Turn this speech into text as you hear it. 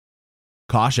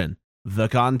Caution: the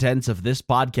contents of this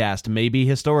podcast may be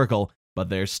historical, but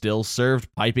they're still served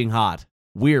piping hot.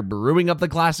 We're brewing up the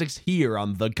classics here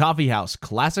on the Coffee House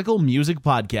Classical Music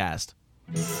Podcast.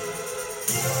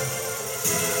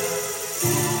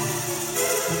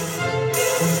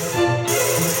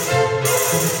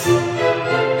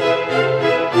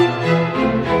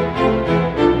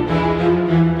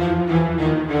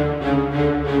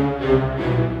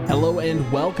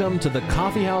 Welcome to the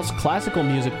Coffee House Classical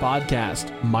Music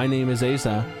Podcast. My name is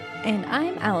Asa. And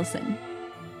I'm Allison.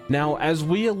 Now, as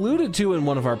we alluded to in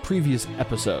one of our previous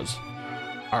episodes,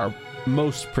 our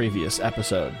most previous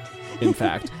episode, in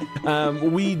fact,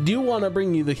 we do want to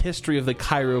bring you the history of the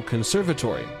Cairo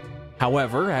Conservatory.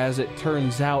 However, as it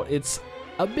turns out, it's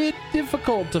a bit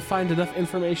difficult to find enough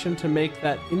information to make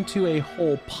that into a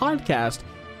whole podcast,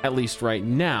 at least right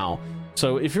now.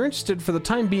 So if you're interested, for the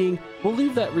time being, we'll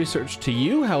leave that research to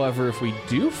you. However, if we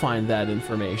do find that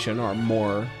information or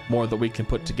more that we can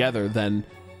put together, then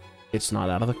it's not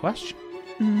out of the question.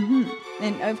 Mm-hmm.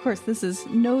 And of course, this is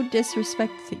no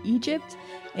disrespect to Egypt.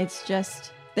 It's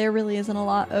just there really isn't a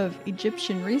lot of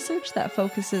Egyptian research that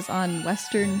focuses on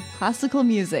Western classical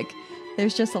music.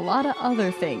 There's just a lot of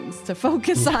other things to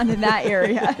focus on in that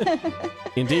area.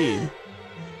 Indeed.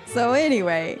 So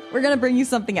anyway, we're going to bring you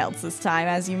something else this time,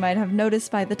 as you might have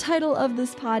noticed by the title of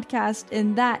this podcast,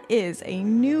 and that is a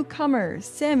newcomer,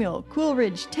 Samuel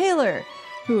Coleridge-Taylor,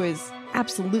 who is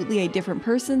absolutely a different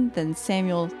person than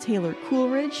Samuel Taylor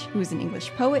Coleridge, who is an English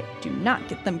poet. Do not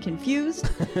get them confused.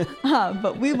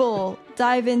 But we will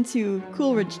dive into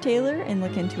Coleridge-Taylor and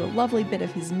look into a lovely bit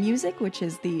of his music, which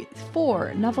is the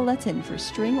 4 Novelletten for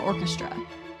string orchestra.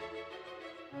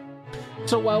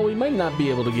 So while we might not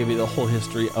be able to give you the whole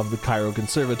history of the Cairo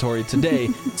Conservatory today,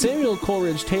 Samuel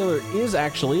Coleridge-Taylor is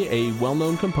actually a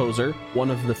well-known composer, one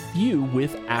of the few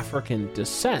with African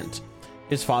descent.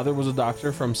 His father was a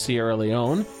doctor from Sierra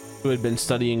Leone who had been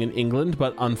studying in England,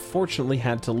 but unfortunately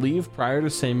had to leave prior to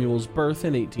Samuel's birth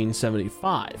in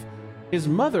 1875. His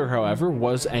mother, however,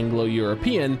 was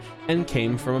Anglo-European and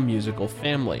came from a musical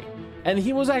family. And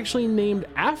he was actually named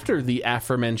after the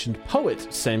aforementioned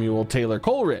poet Samuel Taylor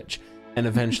Coleridge, and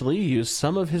eventually used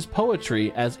some of his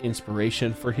poetry as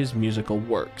inspiration for his musical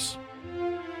works.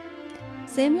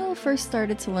 Samuel first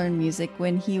started to learn music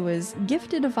when he was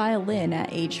gifted a violin at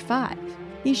age 5.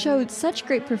 He showed such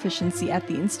great proficiency at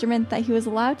the instrument that he was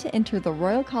allowed to enter the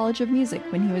Royal College of Music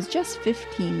when he was just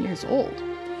 15 years old.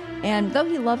 And though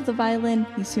he loved the violin,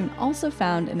 he soon also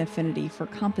found an affinity for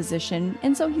composition,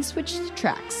 and so he switched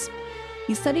tracks.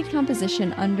 He studied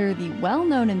composition under the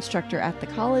well-known instructor at the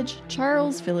college,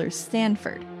 Charles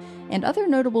Villers-Stanford, and other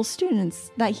notable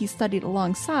students that he studied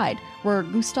alongside were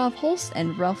Gustav Holst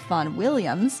and Ralph vaughan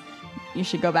Williams. You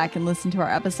should go back and listen to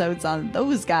our episodes on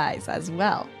those guys as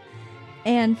well.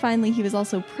 And finally, he was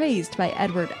also praised by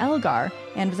Edward Elgar,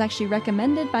 and was actually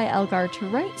recommended by Elgar to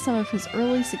write some of his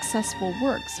early successful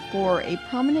works for a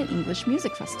prominent English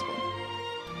music festival.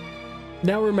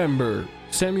 Now remember,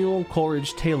 Samuel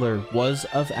Coleridge-Taylor was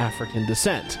of African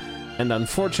descent, and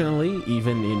unfortunately,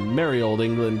 even in merry old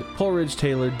England,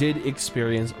 Coleridge-Taylor did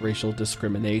experience racial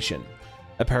discrimination.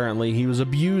 Apparently, he was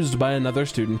abused by another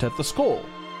student at the school.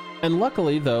 And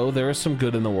luckily, though, there is some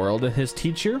good in the world, and his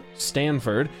teacher,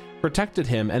 Stanford, protected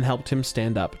him and helped him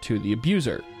stand up to the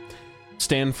abuser.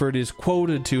 Stanford is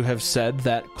quoted to have said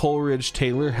that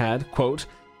Coleridge-Taylor had, quote,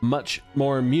 much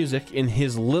more music in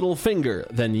his little finger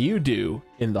than you do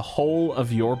in the whole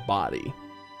of your body.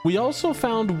 We also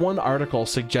found one article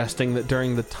suggesting that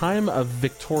during the time of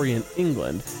Victorian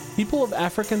England, people of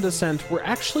African descent were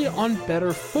actually on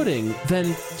better footing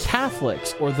than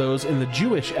Catholics or those in the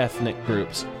Jewish ethnic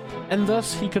groups, and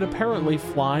thus he could apparently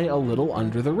fly a little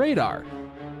under the radar,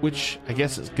 which I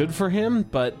guess is good for him,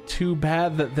 but too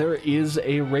bad that there is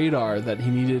a radar that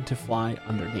he needed to fly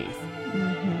underneath.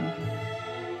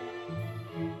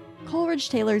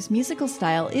 Coleridge-Taylor's musical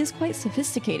style is quite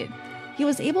sophisticated. He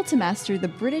was able to master the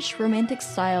British Romantic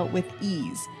style with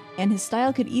ease, and his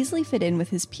style could easily fit in with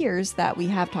his peers that we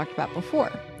have talked about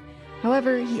before.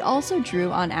 However, he also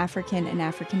drew on African and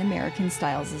African American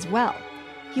styles as well.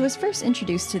 He was first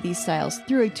introduced to these styles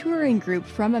through a touring group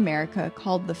from America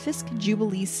called the Fisk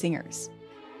Jubilee Singers.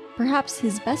 Perhaps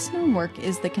his best-known work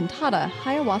is the cantata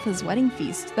Hiawatha's Wedding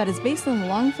Feast that is based on the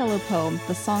Longfellow poem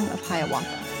The Song of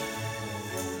Hiawatha.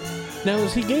 Now,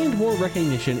 as he gained more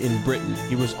recognition in Britain,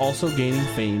 he was also gaining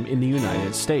fame in the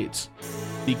United States.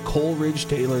 The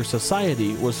Coleridge-Taylor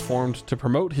Society was formed to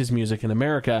promote his music in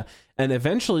America, and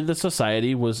eventually the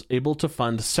society was able to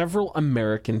fund several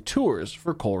American tours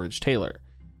for Coleridge-Taylor.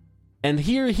 And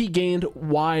here he gained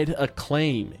wide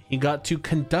acclaim. He got to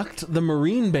conduct the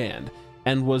Marine Band,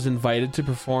 and was invited to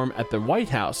perform at the White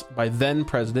House by then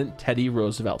President Teddy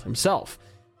Roosevelt himself.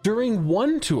 During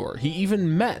one tour, he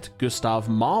even met Gustav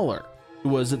Mahler, who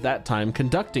was at that time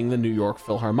conducting the New York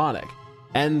Philharmonic.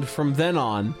 And from then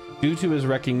on, due to his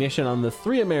recognition on the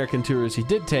 3 American tours he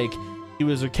did take, he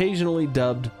was occasionally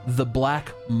dubbed the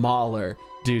Black Mahler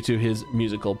due to his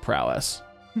musical prowess.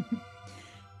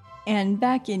 And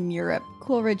back in Europe,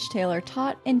 Coleridge-Taylor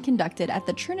taught and conducted at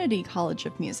the Trinity College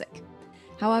of Music.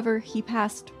 However, he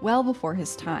passed well before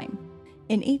his time.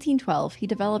 In 1812, he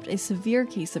developed a severe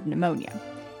case of pneumonia,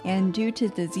 and due to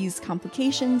disease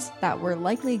complications that were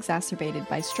likely exacerbated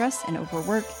by stress and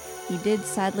overwork, he did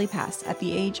sadly pass at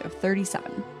the age of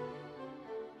 37.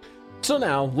 So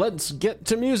now, let's get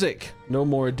to music. No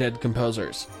more dead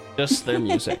composers, just their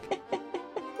music.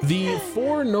 The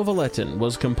For Novelletten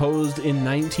was composed in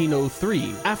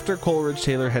 1903 after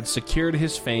Coleridge-Taylor had secured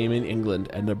his fame in England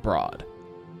and abroad.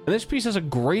 And this piece is a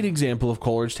great example of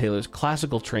Coleridge-Taylor's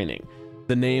classical training.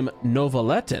 The name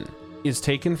Novelletten is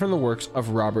taken from the works of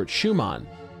Robert Schumann,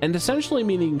 and essentially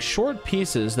meaning short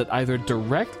pieces that either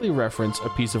directly reference a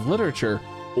piece of literature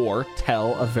or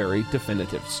tell a very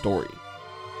definitive story.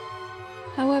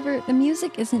 However, the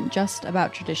music isn't just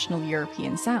about traditional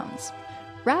European sounds.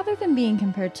 Rather than being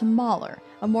compared to Mahler,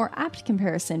 a more apt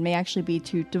comparison may actually be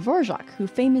to Dvorak, who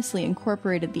famously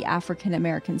incorporated the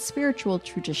African-American spiritual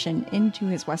tradition into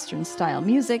his Western-style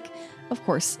music, of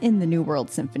course in the New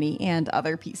World Symphony and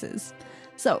other pieces.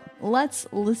 So, let's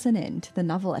listen in to the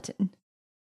Novelletten.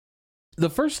 The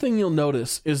first thing you'll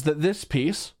notice is that this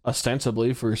piece,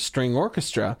 ostensibly for string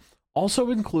orchestra, also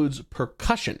includes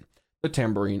percussion, the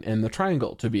tambourine and the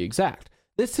triangle to be exact.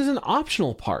 This is an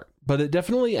optional part, but it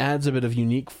definitely adds a bit of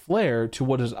unique flair to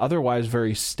what is otherwise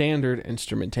very standard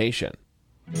instrumentation.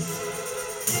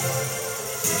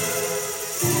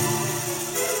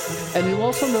 And you'll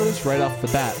also notice right off the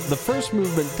bat, the first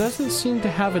movement doesn't seem to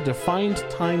have a defined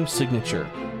time signature,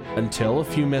 until a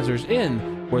few measures in,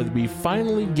 where we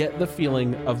finally get the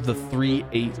feeling of the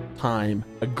 3/8 time,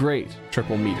 a great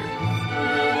triple meter.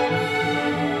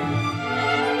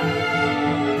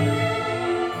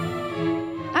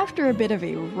 After a bit of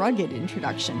a rugged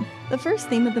introduction, the first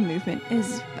theme of the movement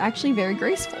is actually very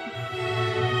graceful.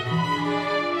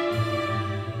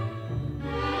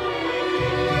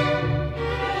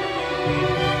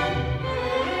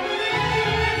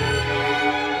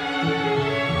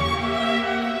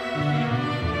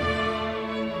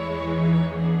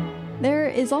 There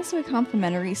is also a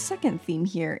complementary second theme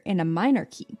here in a minor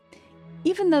key.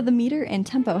 Even though the meter and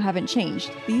tempo haven't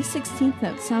changed, these 16th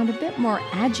notes sound a bit more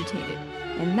agitated,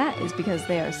 and that is because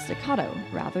they are staccato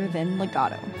rather than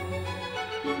legato.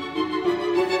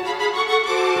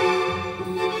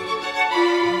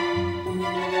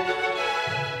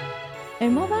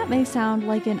 And while that may sound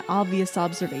like an obvious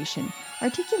observation,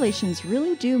 articulations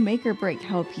really do make or break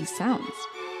how a piece sounds.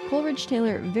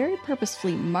 Coleridge-Taylor very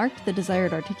purposefully marked the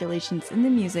desired articulations in the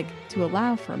music to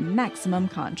allow for maximum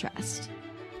contrast.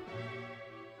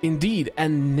 Indeed,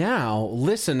 and now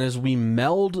listen as we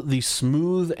meld the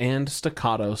smooth and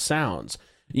staccato sounds.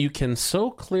 You can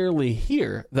so clearly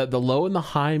hear that the low and the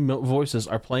high voices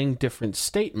are playing different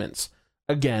statements,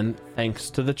 again,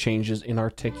 thanks to the changes in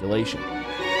articulation.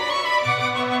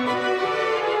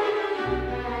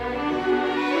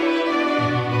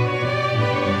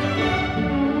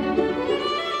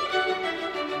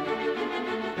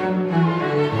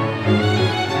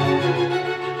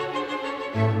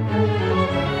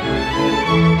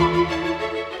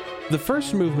 The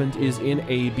first movement is in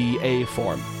ABA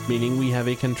form, meaning we have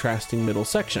a contrasting middle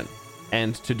section.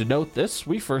 And to denote this,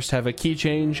 we first have a key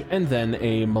change and then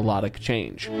a melodic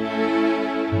change.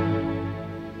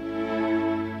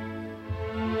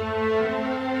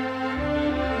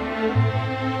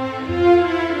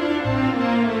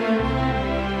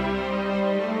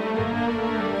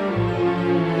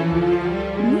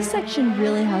 This section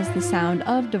really has the sound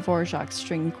of Dvorak's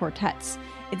string quartets.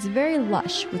 It's very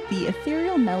lush, with the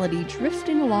ethereal melody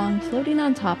drifting along, floating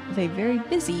on top of a very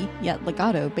busy, yet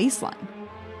legato bass line.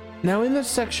 Now in this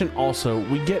section also,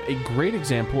 we get a great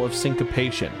example of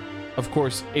syncopation. Of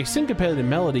course, a syncopated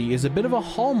melody is a bit of a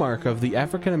hallmark of the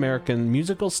African-American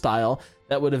musical style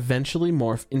that would eventually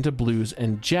morph into blues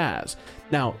and jazz.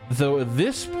 Now, though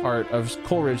this part of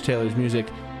Coleridge-Taylor's music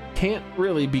can't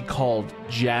really be called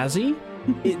jazzy,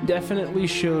 it definitely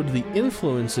showed the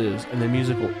influences and the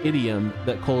musical idiom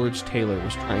that Coleridge-Taylor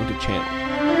was trying to channel.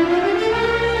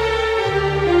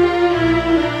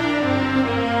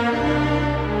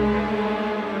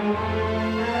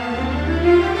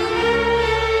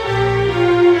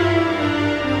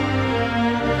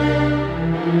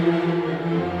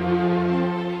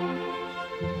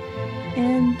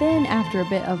 Then, after a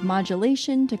bit of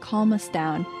modulation to calm us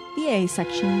down, the A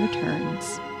section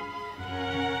returns.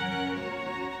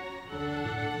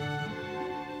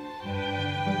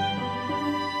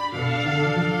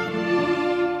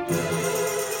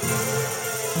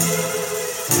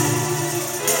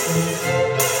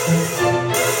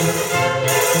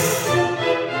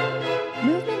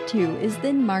 Movement 2 is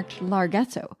then marked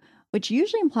larghetto, which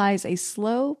usually implies a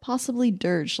slow, possibly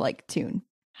dirge-like tune.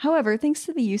 However, thanks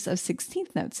to the use of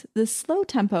 16th notes, this slow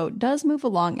tempo does move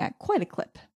along at quite a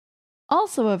clip.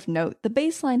 Also of note, the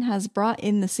bass line has brought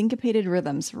in the syncopated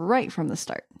rhythms right from the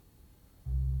start.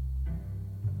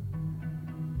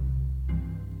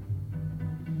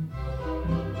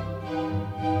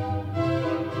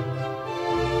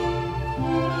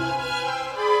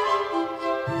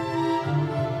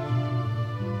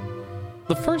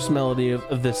 The first melody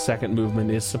of this second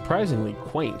movement is surprisingly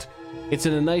quaint. It's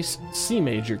in a nice C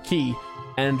major key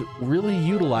and really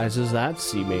utilizes that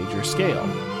C major scale.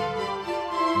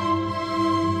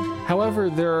 However,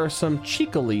 there are some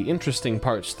cheekily interesting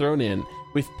parts thrown in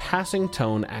with passing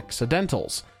tone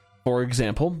accidentals. For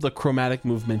example, the chromatic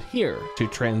movement here to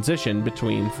transition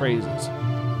between phrases.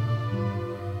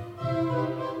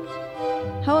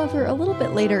 However, a little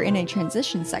bit later in a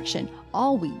transition section,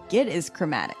 all we get is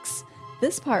chromatics.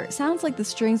 This part sounds like the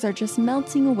strings are just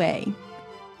melting away.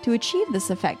 To achieve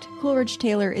this effect,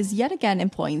 Coleridge-Taylor is yet again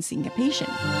employing syncopation.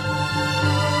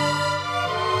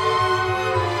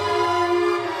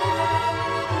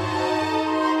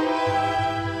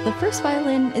 The first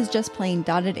violin is just playing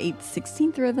dotted 8th,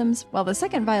 16th rhythms, while the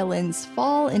second violins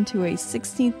fall into a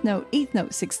 16th note, 8th note,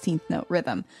 16th note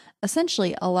rhythm,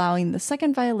 essentially allowing the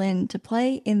second violin to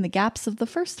play in the gaps of the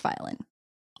first violin.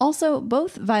 Also,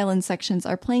 both violin sections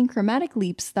are playing chromatic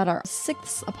leaps that are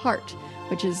sixths apart,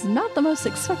 which is not the most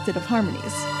expected of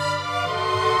harmonies.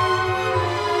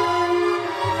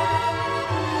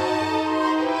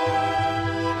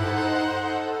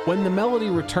 When the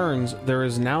melody returns, there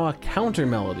is now a counter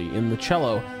melody in the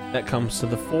cello that comes to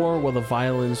the fore while the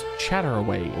violins chatter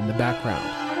away in the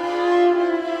background.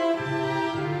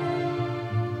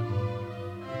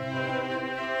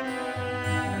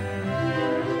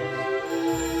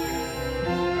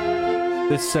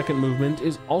 This second movement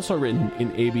is also written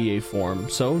in ABA form,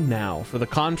 so now for the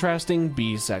contrasting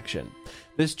B section.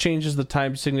 This changes the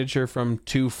time signature from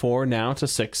 2/4 now to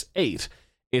 6/8.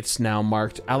 It's now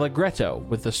marked allegretto,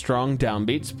 with the strong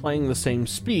downbeats playing the same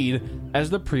speed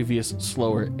as the previous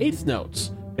slower 8th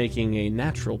notes, making a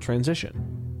natural transition.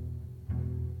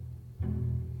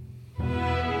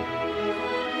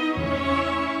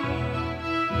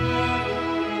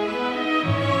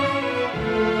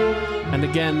 And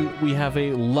again, we have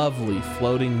a lovely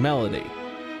floating melody.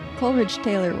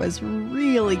 Coleridge-Taylor was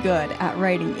really good at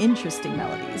writing interesting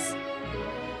melodies.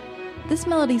 This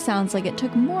melody sounds like it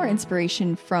took more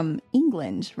inspiration from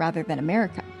England rather than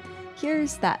America.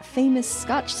 Here's that famous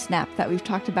Scotch snap that we've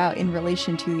talked about in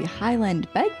relation to the Highland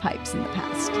bagpipes in the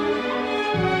past.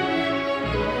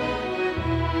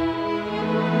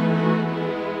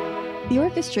 The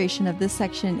orchestration of this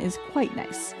section is quite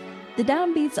nice. The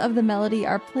downbeats of the melody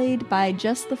are played by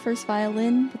just the first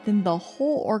violin, but then the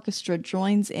whole orchestra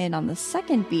joins in on the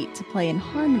second beat to play in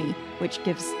harmony, which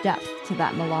gives depth to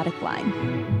that melodic line.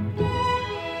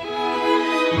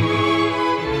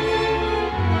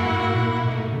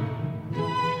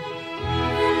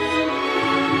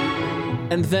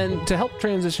 And then, to help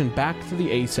transition back to the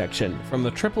A section, from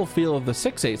the triple feel of the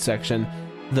 6/8 section,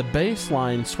 the bass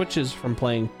line switches from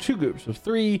playing two groups of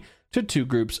 3 to two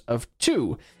groups of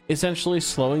 2, essentially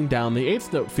slowing down the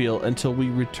 8th note feel until we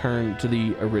return to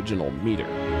the original meter.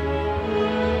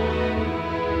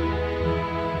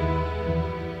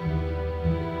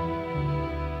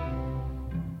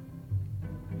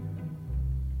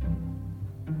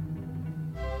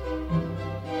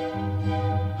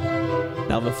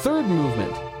 Now the third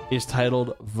movement is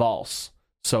titled Valse.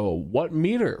 So what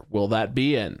meter will that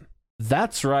be in?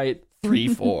 That's right,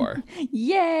 3/4.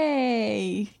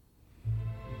 Yay!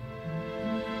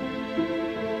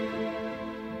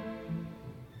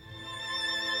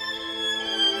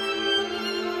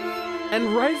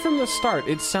 And right from the start,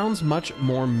 it sounds much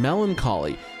more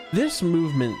melancholy. This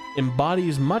movement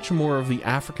embodies much more of the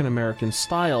African American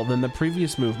style than the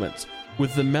previous movements,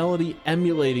 with the melody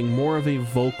emulating more of a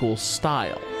vocal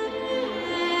style.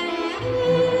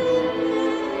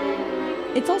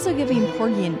 It's also giving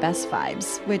Porgy and Bess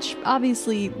vibes, which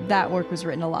obviously that work was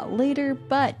written a lot later,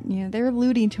 but they're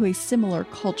alluding to a similar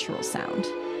cultural sound.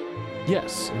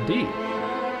 Yes, indeed.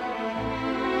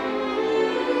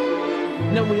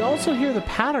 Now we also hear the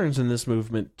patterns in this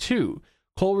movement too,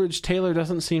 Coleridge-Taylor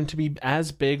doesn't seem to be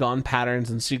as big on patterns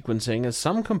and sequencing as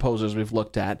some composers we've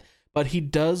looked at, but he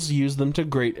does use them to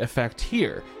great effect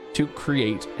here to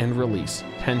create and release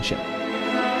tension.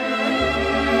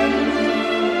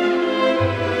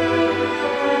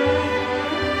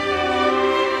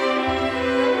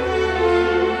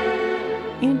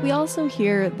 And we also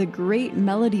hear the great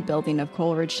melody building of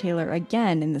Coleridge-Taylor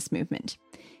again in this movement.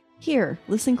 Here,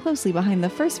 listen closely behind the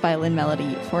first violin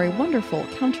melody for a wonderful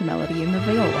countermelody in the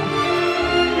viola.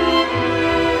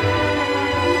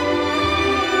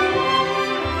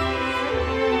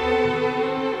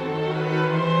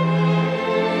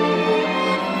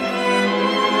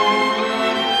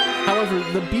 However,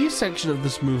 the B section of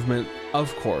this movement,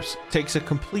 of course, takes a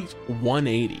complete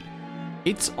 180.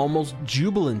 It's almost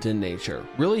jubilant in nature,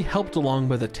 really helped along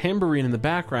by the tambourine in the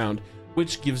background,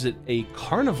 which gives it a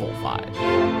carnival vibe.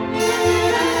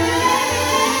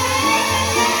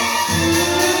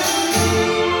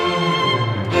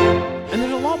 And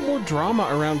there's a lot more drama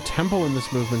around tempo in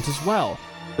this movement as well.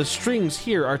 The strings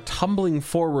here are tumbling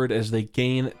forward as they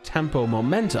gain tempo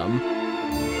momentum,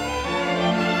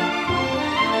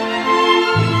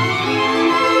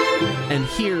 and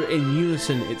here in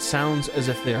unison it sounds as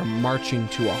if they are marching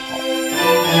to a halt.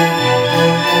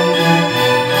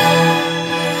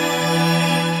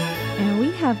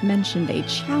 Have mentioned a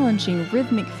challenging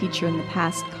rhythmic feature in the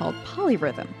past called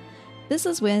polyrhythm. This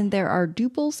is when there are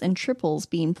duples and triples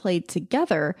being played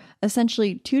together,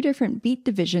 essentially two different beat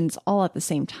divisions all at the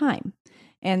same time.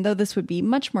 And though this would be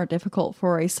much more difficult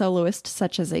for a soloist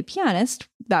such as a pianist,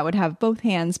 that would have both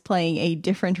hands playing a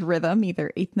different rhythm,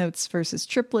 either eighth notes versus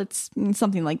triplets,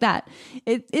 something like that,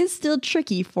 it is still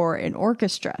tricky for an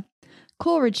orchestra.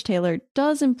 Coleridge-Taylor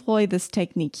does employ this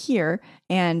technique here,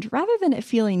 and rather than it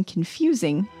feeling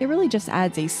confusing, it really just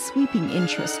adds a sweeping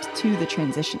interest to the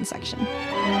transition section.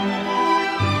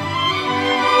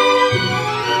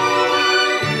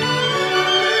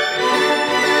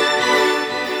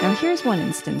 Now here's one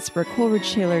instance where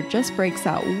Coleridge-Taylor just breaks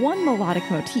out one melodic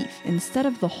motif instead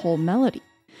of the whole melody.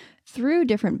 Through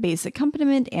different bass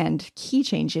accompaniment and key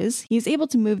changes, he's able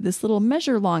to move this little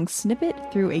measure-long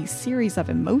snippet through a series of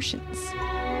emotions.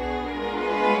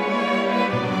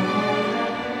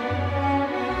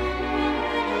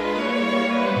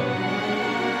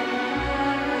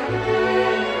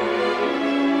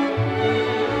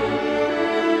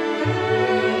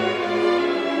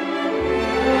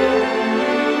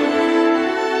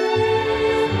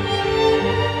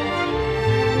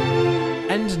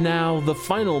 And now the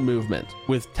final movement,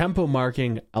 with tempo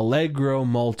marking Allegro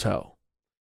molto.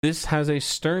 This has a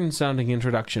stern-sounding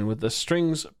introduction with the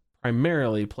strings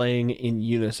primarily playing in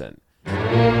unison.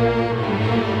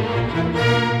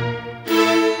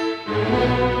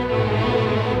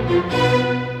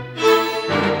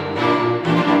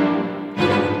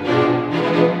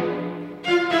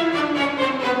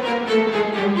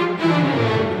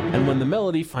 When the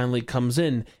melody finally comes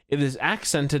in, it is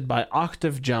accented by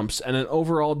octave jumps and an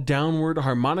overall downward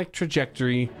harmonic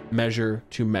trajectory measure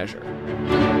to measure.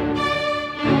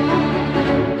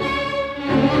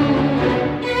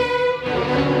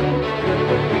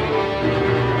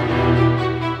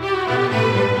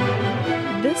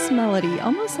 This melody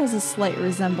almost has a slight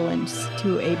resemblance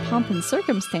to a pomp and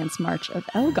circumstance march of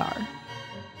Elgar.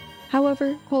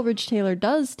 However, Coleridge-Taylor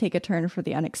does take a turn for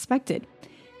the unexpected.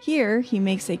 Here, he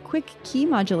makes a quick key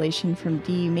modulation from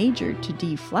D major to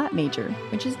D flat major,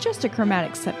 which is just a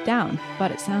chromatic step down,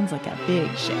 but it sounds like a big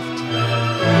shift.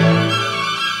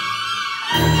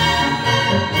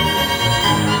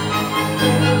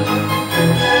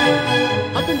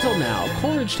 Up until now,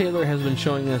 Coleridge-Taylor has been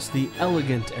showing us the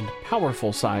elegant and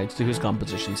powerful sides to his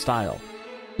composition style.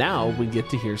 Now we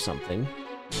get to hear something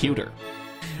cuter.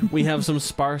 We have some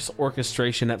sparse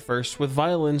orchestration at first, with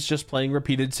violins just playing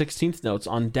repeated 16th notes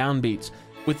on downbeats,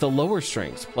 with the lower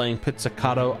strings playing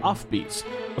pizzicato offbeats,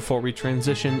 before we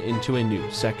transition into a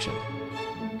new section.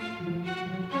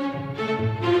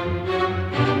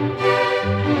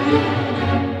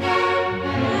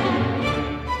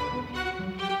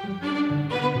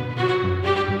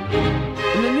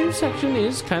 And the new section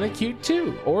is kind of cute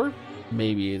too, or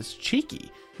maybe it's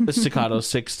cheeky. The staccato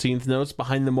 16th notes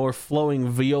behind the more flowing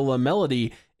viola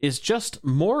melody is just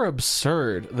more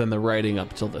absurd than the writing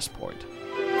up till this point.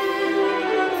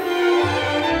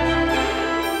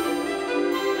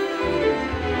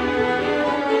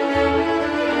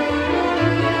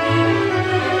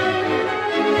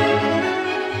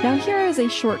 Now here is a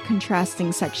short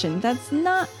contrasting section that's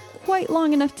not quite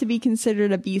long enough to be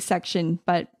considered a B section,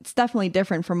 but it's definitely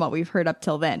different from what we've heard up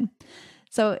till then.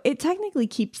 So it technically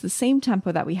keeps the same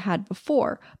tempo that we had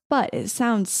before, but it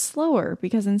sounds slower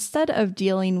because instead of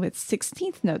dealing with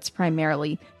 16th notes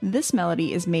primarily, this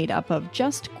melody is made up of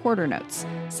just quarter notes.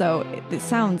 So it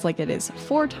sounds like it is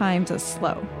 4 times as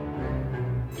slow.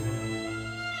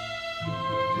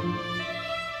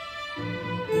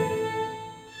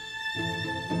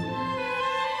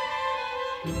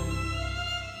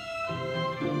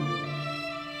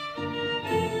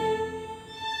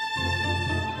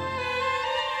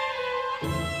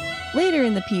 Later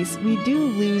in the piece, we do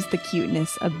lose the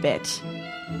cuteness a bit.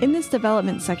 In this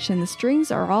development section, the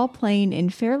strings are all playing in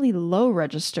fairly low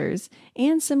registers,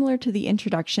 and similar to the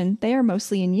introduction, they are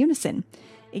mostly in unison.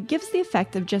 It gives the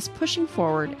effect of just pushing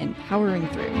forward and powering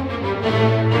through.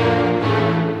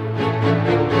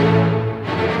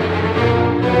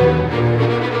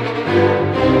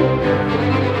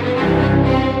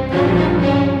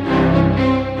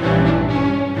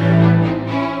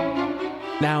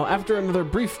 Now, after another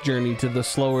brief journey to the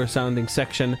slower sounding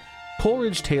section,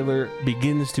 Coleridge-Taylor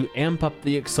begins to amp up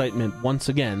the excitement once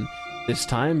again, this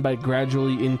time by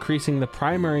gradually increasing the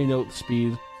primary note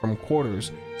speed from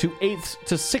quarters to 8th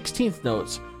to 16th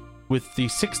notes, with the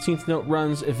 16th note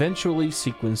runs eventually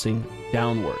sequencing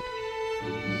downward.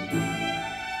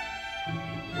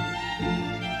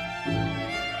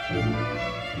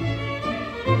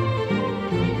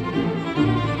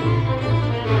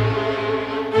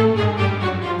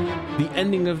 The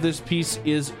ending of this piece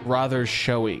is rather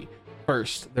showy.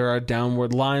 First, there are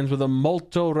downward lines with a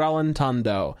molto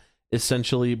rallentando,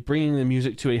 essentially bringing the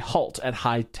music to a halt at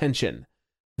high tension.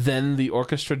 Then the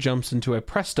orchestra jumps into a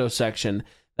presto section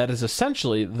that is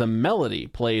essentially the melody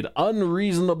played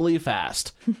unreasonably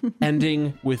fast,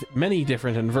 ending with many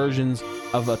different inversions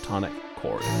of a tonic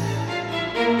chord.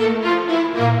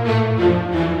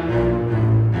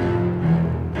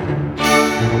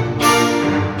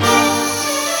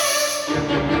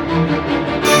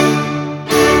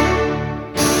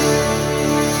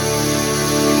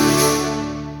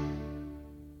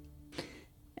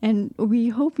 And we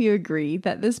hope you agree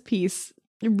that this piece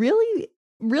really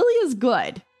is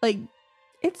good. Like,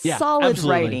 it's solid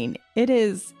absolutely. writing.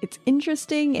 It's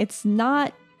interesting. It's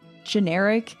not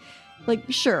generic. Like,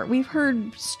 sure, we've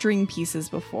heard string pieces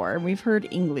before, and we've heard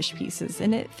English pieces,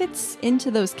 and it fits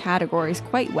into those categories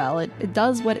quite well. It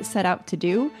does what it set out to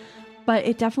do, but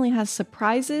it definitely has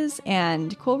surprises,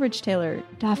 and Coleridge-Taylor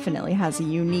definitely has a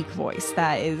unique voice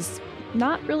that is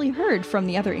not really heard from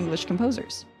the other English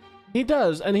composers. He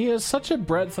does, and he has such a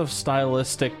breadth of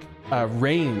stylistic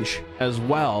range as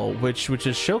well, which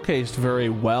is showcased very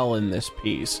well in this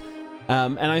piece.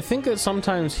 And I think that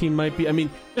sometimes he might be, I mean,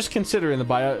 just consider in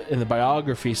the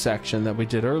biography section that we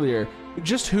did earlier,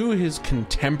 just who his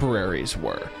contemporaries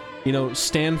were. You know,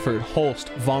 Stanford, Holst,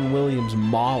 Vaughan Williams,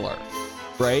 Mahler,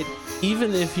 right?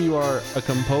 Even if you are a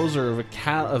composer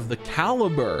of the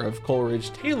caliber of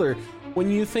Coleridge-Taylor,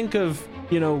 when you think of,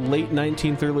 you know, late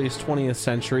 19th, earliest 20th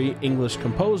century English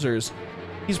composers,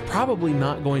 he's probably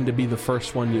not going to be the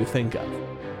first one you think of.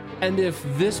 And if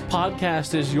this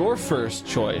podcast is your first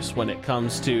choice when it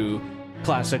comes to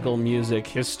classical music,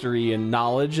 history, and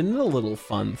knowledge, and a little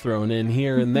fun thrown in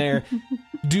here and there,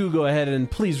 do go ahead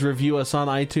and please review us on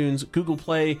iTunes, Google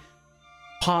Play,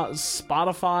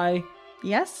 Spotify.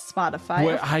 Yes, Spotify.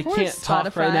 Where I can't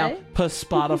talk right now.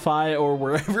 Spotify or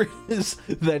wherever it is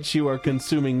that you are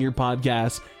consuming your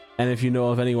podcast. And if you know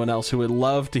of anyone else who would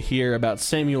love to hear about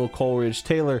Samuel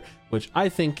Coleridge-Taylor, which I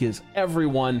think is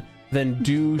everyone, then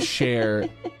do share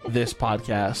this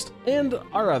podcast and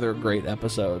our other great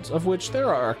episodes, of which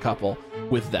there are a couple,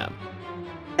 with them.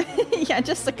 Yeah,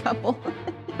 just a couple.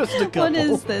 Just a couple. What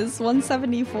is this?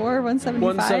 174?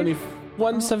 175?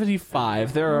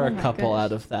 175. There are a my couple gosh.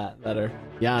 out of that are,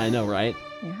 yeah, I know, right?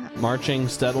 Yeah.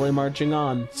 Steadily marching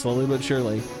on, slowly but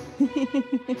surely.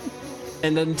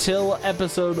 And until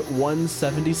episode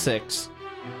 176,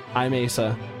 I'm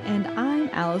Asa. And I'm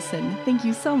Allison. Thank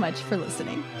you so much for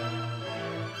listening.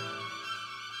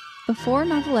 The 4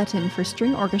 Novelletten for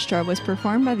String Orchestra was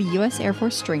performed by the U.S. Air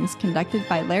Force Strings, conducted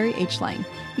by Larry H. Lang.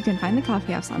 You can find the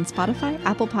Coffee House on Spotify,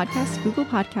 Apple Podcasts, Google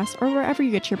Podcasts, or wherever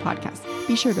you get your podcasts.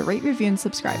 Be sure to rate, review, and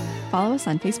subscribe. Follow us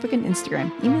on Facebook and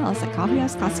Instagram. Email us at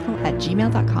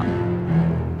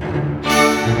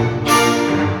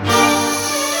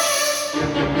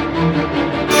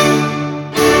coffeehouseclassical@gmail.com.